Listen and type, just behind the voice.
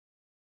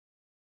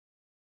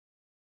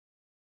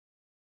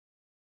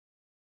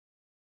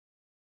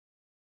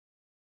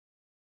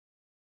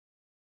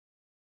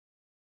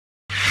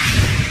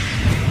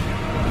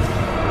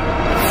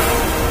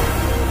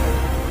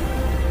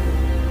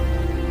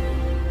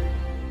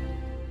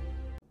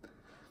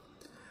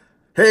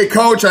Hey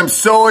coach, I'm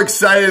so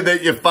excited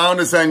that you found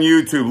us on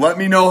YouTube. Let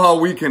me know how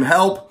we can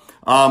help.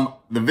 The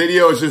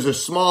video is just a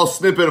small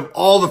snippet of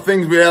all the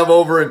things we have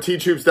over at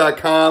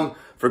teachhoops.com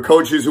for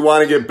coaches who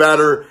want to get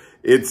better.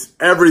 It's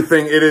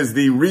everything. It is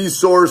the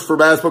resource for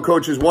basketball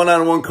coaches,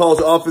 one-on-one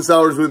calls, office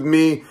hours with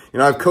me. You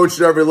know, I've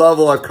coached at every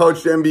level. I've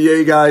coached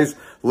NBA guys.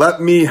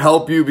 Let me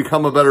help you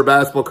become a better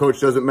basketball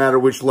coach. Doesn't matter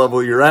which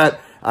level you're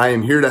at. I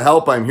am here to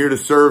help. I'm here to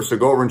serve. So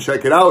go over and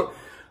check it out.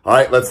 All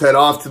right, let's head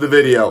off to the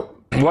video.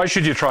 Why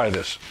should you try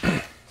this?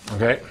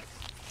 Okay,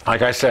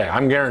 like I say,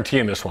 I'm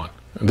guaranteeing this one.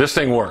 This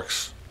thing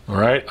works, all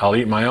right? I'll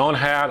eat my own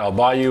hat. I'll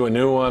buy you a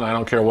new one. I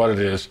don't care what it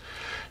is.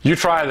 You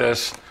try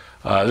this.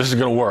 This is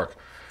going to work.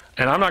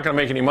 And I'm not going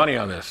to make any money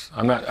on this.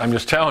 I'm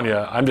just telling you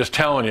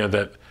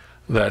that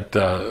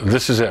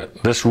this is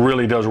it. This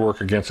really does work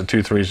against a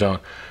 2-3 zone.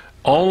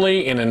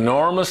 Only an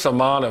enormous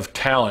amount of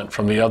talent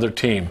from the other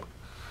team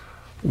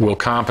will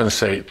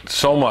compensate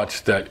so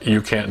much that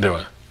you can't do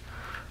it.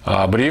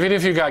 But even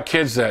if you got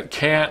kids that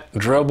can't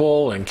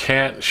dribble and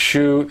can't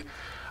shoot,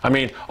 I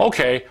mean,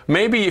 okay,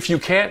 maybe if you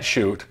can't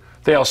shoot,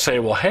 they'll say,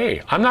 well,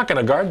 hey, I'm not going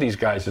to guard these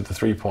guys at the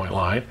three-point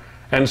line,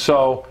 and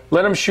so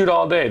let them shoot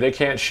all day. They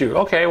can't shoot.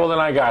 Okay, well, then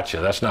I got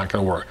you. That's not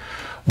going to work.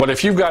 But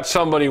if you've got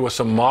somebody with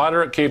some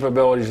moderate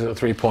capabilities at the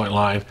three-point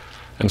line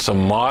and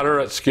some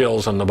moderate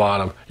skills on the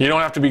bottom, you don't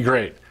have to be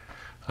great,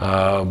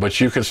 but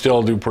you can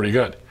still do pretty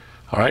good,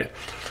 all right?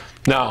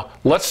 Now,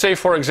 let's say,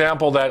 for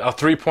example, that a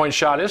three-point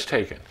shot is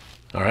taken.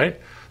 All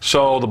right,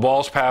 so the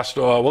ball's passed,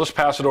 well, let's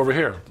pass it over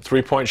here.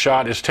 Three-point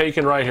shot is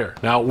taken right here.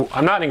 Now,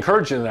 I'm not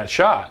encouraging that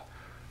shot,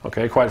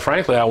 okay? Quite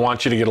frankly, I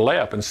want you to get a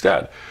layup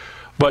instead.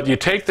 But you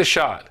take the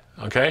shot,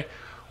 okay?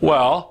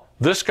 Well,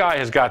 this guy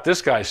has got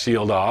this guy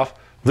sealed off.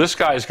 This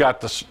guy's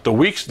got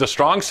the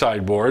strong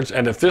side boards,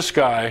 and if this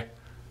guy,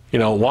 you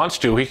know, wants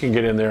to, he can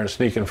get in there and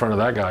sneak in front of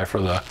that guy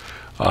for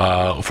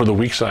the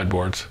weak side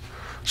boards.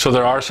 So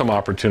there are some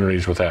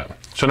opportunities with that.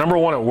 So number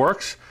one, it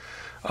works.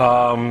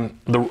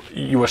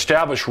 You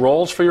establish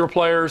roles for your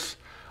players.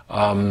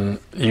 You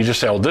just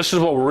say, well, this is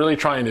what we're really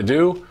trying to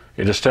do.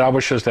 It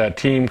establishes that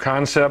team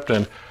concept,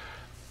 and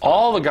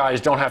all the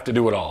guys don't have to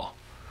do it all.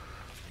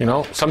 You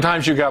know,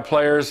 sometimes you got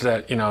players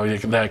that, you know,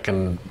 that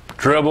can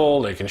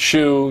dribble, they can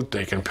shoot,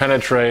 they can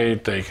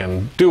penetrate, they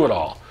can do it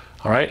all.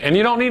 All right, and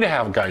you don't need to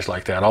have guys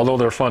like that, although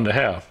they're fun to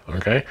have.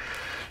 Okay,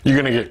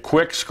 you're going to get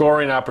quick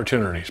scoring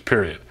opportunities.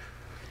 Period.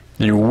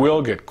 You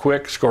will get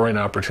quick scoring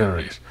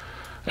opportunities.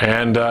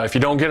 And if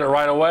you don't get it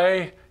right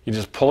away, you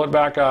just pull it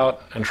back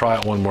out and try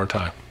it one more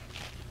time.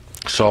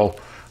 So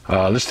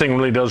this thing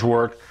really does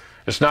work.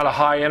 It's not a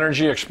high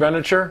energy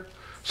expenditure.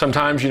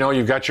 Sometimes, you know,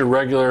 you've got your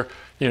regular,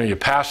 you know, you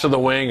pass to the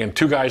wing and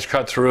two guys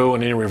cut through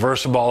and then you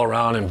reverse the ball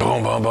around and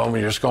boom, boom, boom,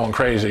 you're just going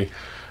crazy.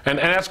 And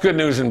that's good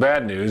news and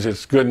bad news.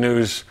 It's good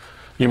news.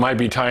 You might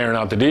be tiring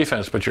out the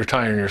defense, but you're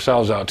tiring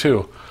yourselves out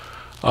too.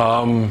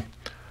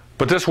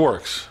 But this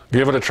works.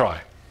 Give it a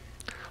try.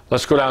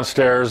 Let's go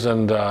downstairs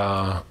and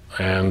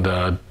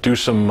do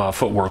some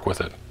footwork with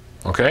it,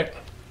 okay?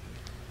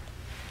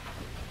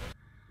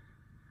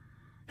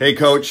 Hey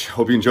coach,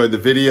 hope you enjoyed the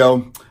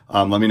video.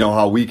 Let me know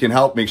how we can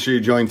help. Make sure you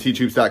join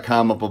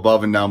teachhoops.com up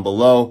above and down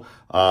below.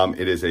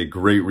 It is a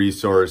great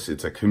resource.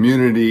 It's a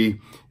community.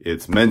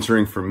 It's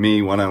mentoring from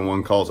me,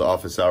 one-on-one calls,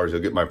 office hours.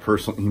 You'll get my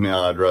personal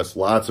email address,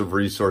 lots of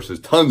resources,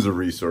 tons of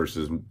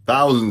resources,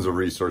 thousands of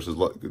resources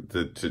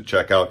to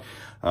check out.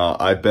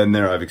 I've been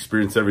there. I've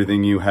experienced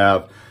everything you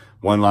have.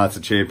 Won lots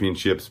of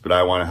championships, but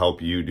I want to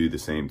help you do the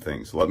same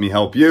thing. So let me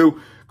help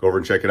you. Go over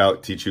and check it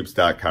out,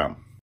 teachhoops.com.